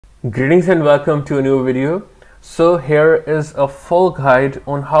Greetings and welcome to a new video. So here is a full guide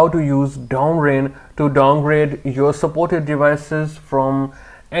on how to use downr1n to downgrade your supported devices from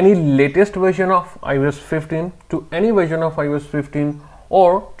any latest version of iOS 15 to any version of iOS 15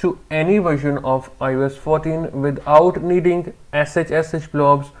 or to any version of iOS 14 without needing SHSH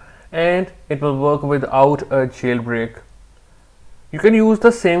Blobs, and it will work without a jailbreak. You can use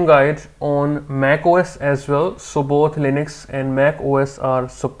the same guide on macOS as well, so both Linux and macOS are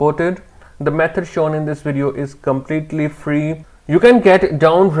supported. The method shown in this video is completely free. You can get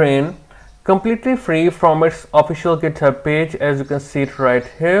downr1n completely free from its official GitHub page, as you can see it right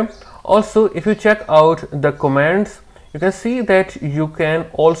here. Also, if you check out the commands, you can see that you can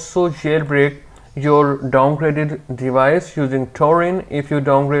also jailbreak your downgraded device using Taurine if you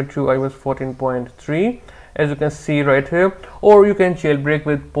downgrade to iOS 14.3. as you can see right here, or you can jailbreak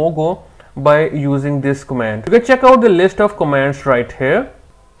with Pogo by using this command. You can check out the list of commands right here.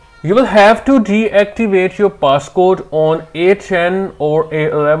 You will have to deactivate your passcode on A10 or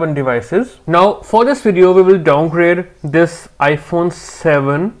A11 devices. Now for this video we will downgrade this iPhone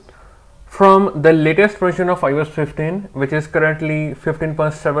 7 from the latest version of iOS 15, which is currently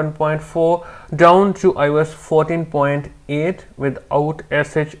 15.7.4, down to iOS 14.8 without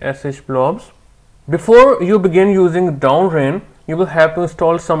SHSH Blobs. Before you begin using downr1n, you will have to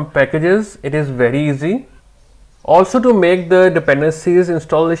install some packages. It is very easy. Also, to make the dependencies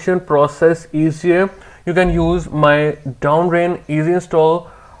installation process easier, you can use my downr1n easy install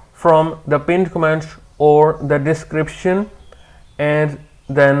from the pinned comments or the description, and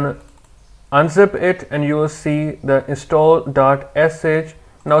then unzip it and you will see the install.sh.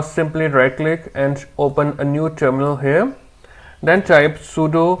 Now simply right click and open a new terminal here. Then type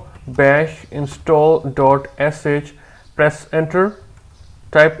sudo bash install.sh, press enter,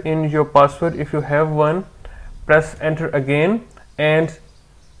 type in your password if you have one, press enter again, and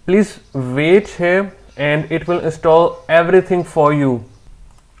please wait here and it will install everything for you.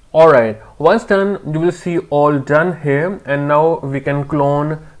 Alright, once done you will see all done here, and now we can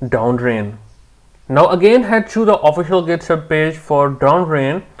clone downr1n. Now again head to the official GitHub page for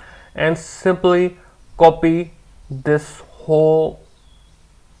downr1n and simply copy this whole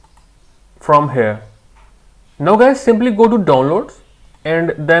from here. Now guys, simply go to downloads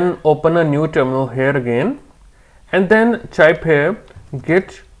and then open a new terminal here again, and then type here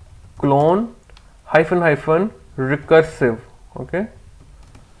git clone --recursive, okay,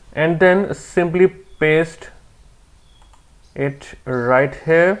 and then simply paste it right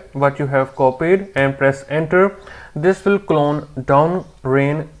here what you have copied and press enter. This will clone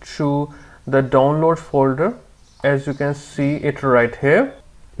downr1n to the downloads folder, as you can see it right here.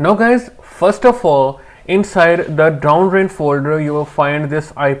 Now guys, first of all, inside the downr1n folder you will find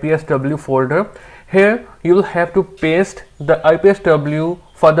this IPSW folder. Here you will have to paste the IPSW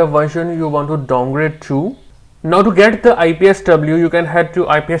for the version you want to downgrade to. Now to get the IPSW, you can head to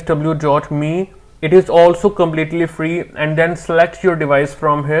ipsw.me. It is also completely free, and then select your device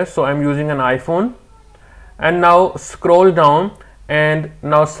from here. So I'm using an iPhone, and now scroll down and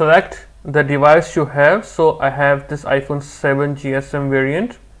now select the device you have. So I have this iPhone 7 GSM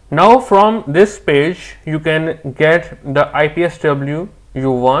variant. Now from this page you can get the IPSW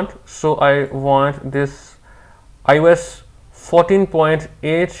you want. So I want this iOS 14.8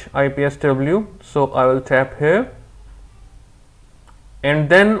 IPSW, so I will tap here and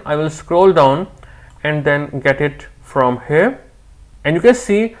then I will scroll down and then get it from here, and you can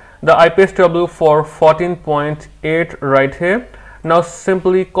see the IPSW for 14.8 right here. Now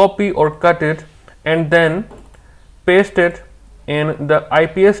simply copy or cut it and then paste it in the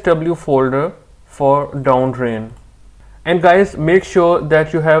IPSW folder for downr1n. And guys, make sure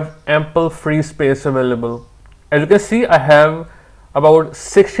that you have ample free space available. As you can see, I have about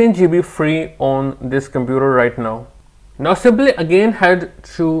 16 GB free on this computer right now. Now simply again head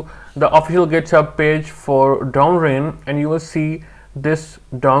to the official GitHub page for downr1n and you will see this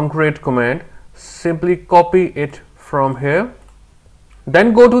downgrade command. Simply copy it from here.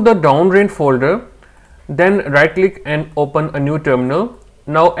 Then go to the downr1n folder. Then right click and open a new terminal.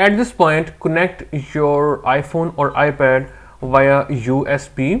 Now at this point connect your iPhone or iPad via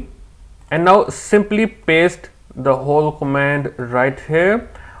USB, and now simply paste the whole command right here.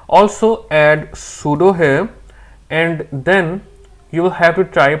 Also add sudo here, and then you will have to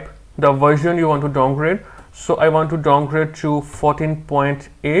type the version you want to downgrade. So I want to downgrade to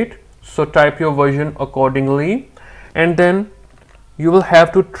 14.8, so type your version accordingly, and then you will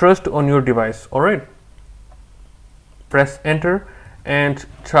have to trust on your device. Alright, press enter and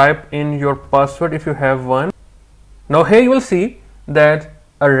type in your password if you have one. Now here you will see that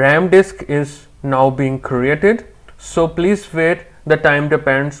a RAM disk is now being created. So please wait the time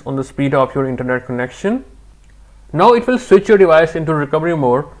depends on the speed of your internet connection. Now it will switch your device into recovery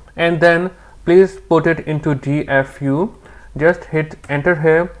mode, and then please put it into DFU. Just hit enter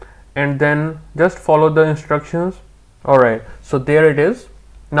here and then just follow the instructions. Alright, so there it is.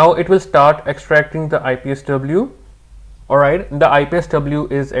 Now it will start extracting the IPSW. Alright, the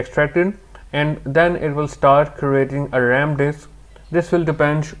IPSW is extracted, and then it will start creating a RAM disk. This will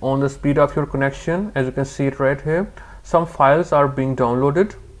depend on the speed of your connection. As you can see it right here, some files are being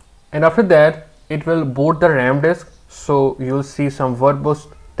downloaded, and after that it will boot the RAM disk, so you will see some verbose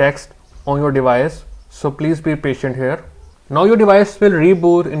text on your device, so please be patient here. Now your device will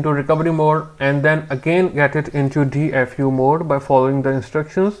reboot into recovery mode and then again get it into DFU mode by following the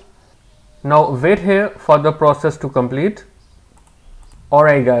instructions. Now wait here for the process to complete.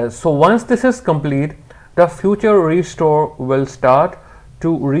 Alright guys, so once this is complete, the Futurerestore will start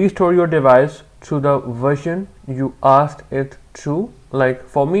to restore your device to the version you asked it to. Like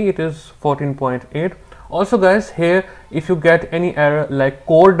for me it is 14.8. Also guys, here if you get any error like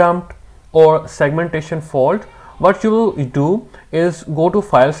core dumped or segmentation fault, what you will do is go to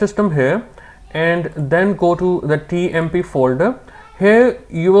file system here and then go to the TMP folder. Here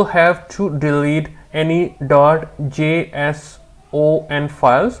you will have to delete any .json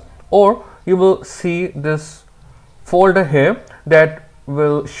files, or you will see this folder here that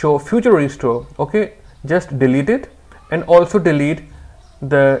will show Futurerestore. Okay, just delete it, and also delete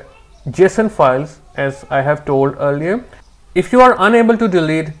the JSON files as I have told earlier. If you are unable to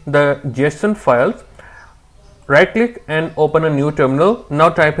delete the JSON files, right click and open a new terminal. Now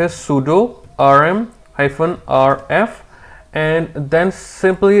type as sudo rm-rf and then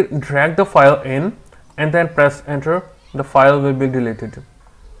simply drag the file in and then press enter. The file will be deleted.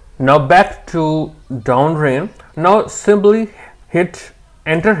 Now back to downr1n. Now simply hit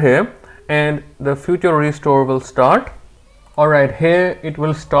enter here and the Futurerestore will start. Alright, here it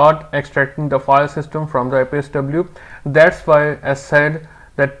will start extracting the file system from the IPSW. That's why I said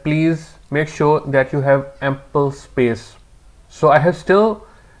that please make sure that you have ample space. So I have still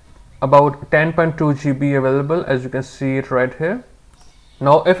about 10.2 GB available, as you can see it right here.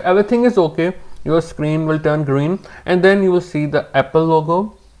 Now if everything is okay, your screen will turn green and then you will see the Apple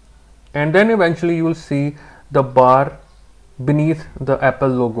logo, and then eventually you will see the bar beneath the Apple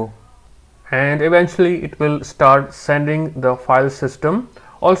logo, and eventually it will start sending the file system.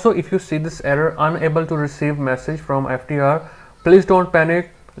 Also, if you see this error, unable to receive message from FTR, please don't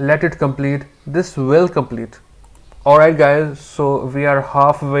panic, let it complete. This will complete. Alright guys, so we are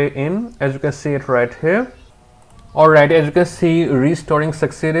halfway in, as you can see it right here. Alright, as you can see, restoring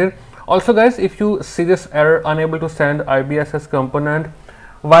succeeded. Also guys, if you see this error, unable to send IBSS component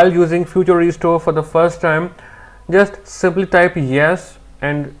while using Futurerestore for the first time, just simply type yes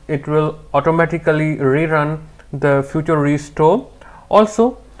and it will automatically rerun the Futurerestore.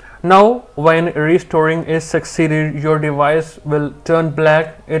 Also, now when restoring is succeeded, your device will turn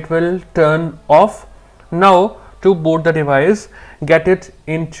black, it will turn off. Now to boot the device, get it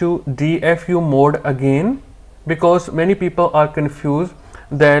into DFU mode again, because many people are confused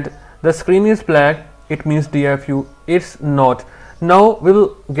that the screen is black, it means DFU. It's not. Now we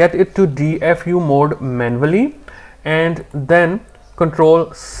will get it to DFU mode manually, and then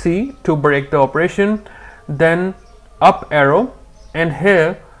Control C to break the operation, then up arrow, and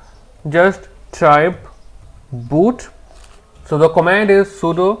here just type boot. So the command is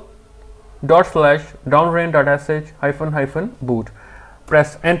sudo /downr1n.sh-boot.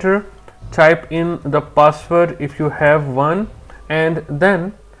 Press enter, type in the password if you have one, and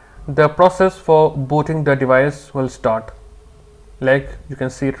then the process for booting the device will start. Like you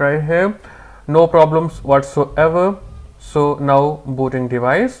can see it right here, no problems whatsoever. So now booting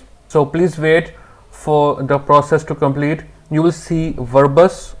device. So please wait for the process to complete. You will see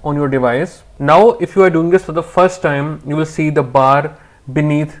verbose on your device. Now if you are doing this for the first time, you will see the bar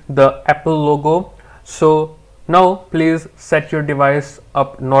beneath the Apple logo. So now please set your device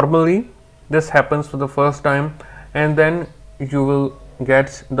up normally. This happens for the first time, and then you will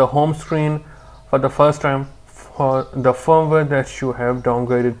get the home screen for the first time for the firmware that you have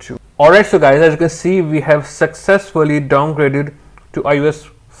downgraded to. Alright, so guys, as you can see, we have successfully downgraded to iOS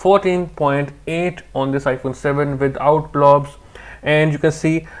 14.8 on this iPhone 7 without blobs, and you can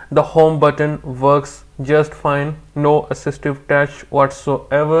see the home button works just fine, no assistive touch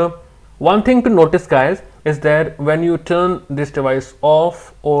whatsoever. One thing to notice guys is that when you turn this device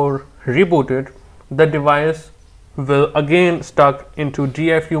off or reboot it, the device will again stuck into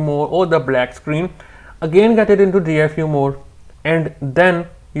DFU mode or the black screen. Again get it into DFU mode, and then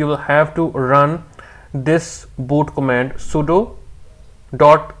you will have to run this boot command sudo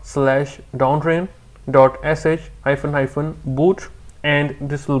 ./downr1n -boot, and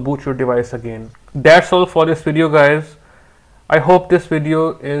this will boot your device again. That's all for this video, guys. I hope this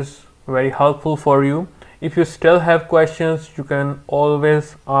video is very helpful for you. If you still have questions, you can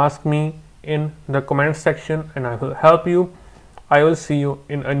always ask me in the comment section and I will help you. I will see you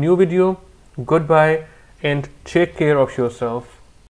in a new video. Goodbye and take care of yourself.